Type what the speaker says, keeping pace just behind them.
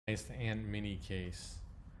And mini case.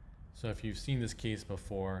 So if you've seen this case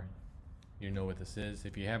before, you know what this is.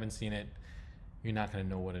 If you haven't seen it, you're not going to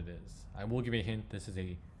know what it is. I will give you a hint. This is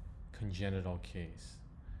a congenital case.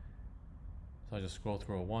 So I'll just scroll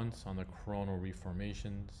through it once on the coronal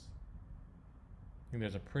reformations. I think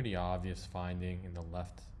there's a pretty obvious finding in the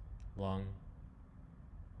left lung.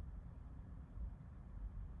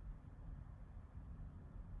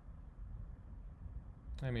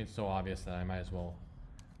 I mean, it's so obvious that I might as well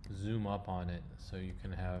zoom up on it so you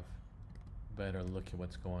can have a better look at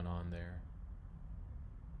what's going on there.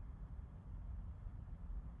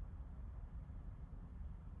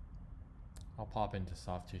 I'll pop into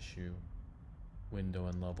soft tissue window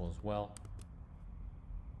and level as well.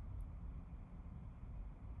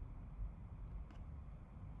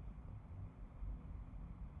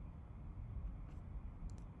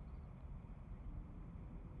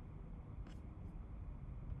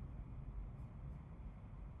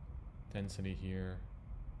 Density here.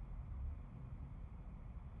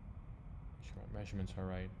 Make sure my measurements are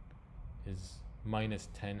right. Is minus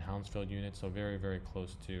 10 Hounsfield units, so very, very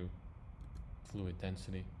close to fluid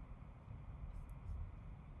density.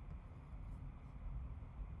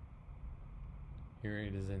 Here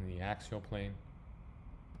it is in the axial plane.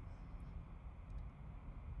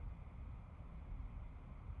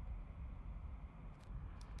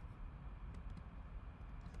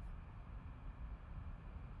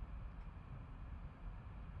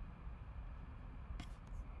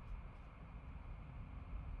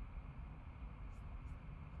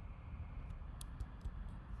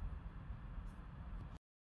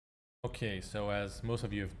 Okay, so as most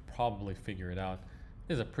of you have probably figured out,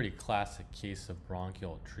 this is a pretty classic case of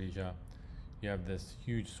bronchial atresia. You have this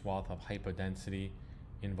huge swath of hypodensity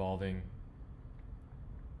involving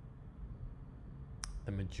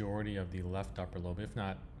the majority of the left upper lobe, if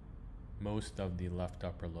not most of the left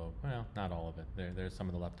upper lobe. Well, not all of it. There's some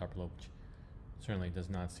of the left upper lobe which certainly does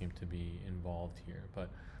not seem to be involved here, but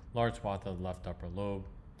large swath of the left upper lobe.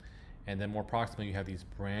 And then more proximally, you have these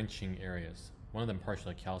branching areas. One of them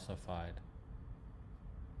partially calcified,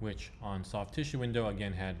 which on soft tissue window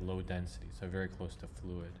again had low density, so very close to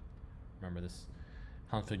fluid. Remember, this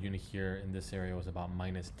Hounsfield unit here in this area was about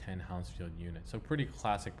minus 10 Hounsfield units, so pretty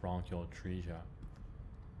classic bronchial atresia.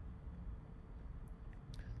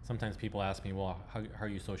 Sometimes people ask me, well, how are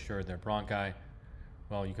you so sure they're bronchi?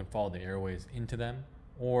 Well, you can follow the airways into them,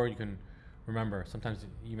 or you can remember sometimes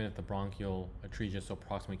even if the bronchial atresia is so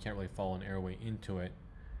proximal, you can't really follow an airway into it.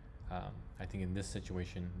 I think in this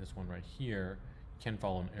situation, this one right here, you can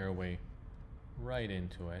follow an airway right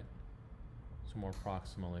into it. So more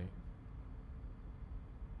proximally,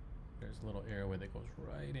 there's a little airway that goes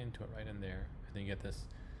right into it, right in there. And then you get this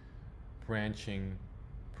branching,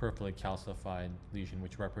 peripherally calcified lesion,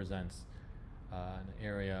 which represents an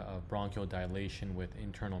area of bronchial dilation with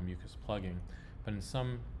internal mucus plugging. But in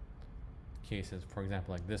some cases, for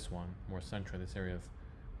example, like this one, more central, this area of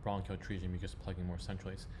bronchial atresia, mucus plugging more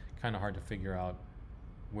centrally, it's kind of hard to figure out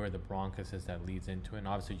where the bronchus is that leads into it. And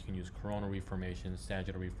obviously you can use coronal reformations,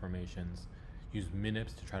 sagittal reformations, use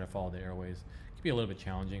MINIPs to try to follow the airways. It can be a little bit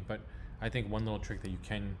challenging, but I think one little trick that you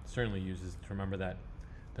can certainly use is to remember that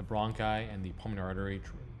the bronchi and the pulmonary artery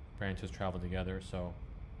branches travel together. So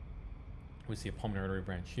we see a pulmonary artery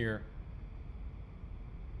branch here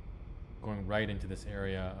going right into this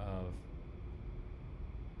area of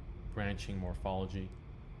branching morphology.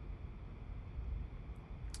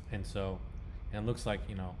 And so, and it looks like,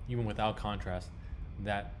 you know, even without contrast,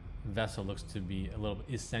 that vessel looks to be a little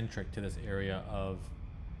bit eccentric to this area of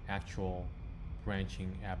actual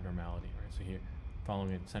branching abnormality, right? So here,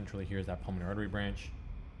 following it centrally, here's that pulmonary artery branch.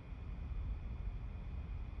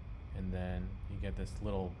 And then you get this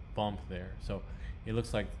little bump there. So it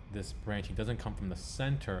looks like this branching doesn't come from the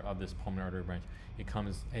center of this pulmonary artery branch. It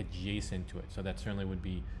comes adjacent to it. So that certainly would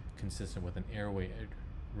be consistent with an airway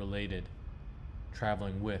related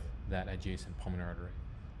traveling with that adjacent pulmonary artery.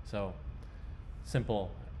 So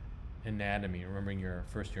simple anatomy, remembering your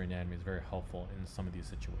first year anatomy is very helpful in some of these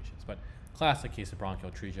situations. But classic case of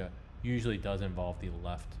bronchial atresia usually does involve the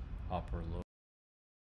left upper lobe.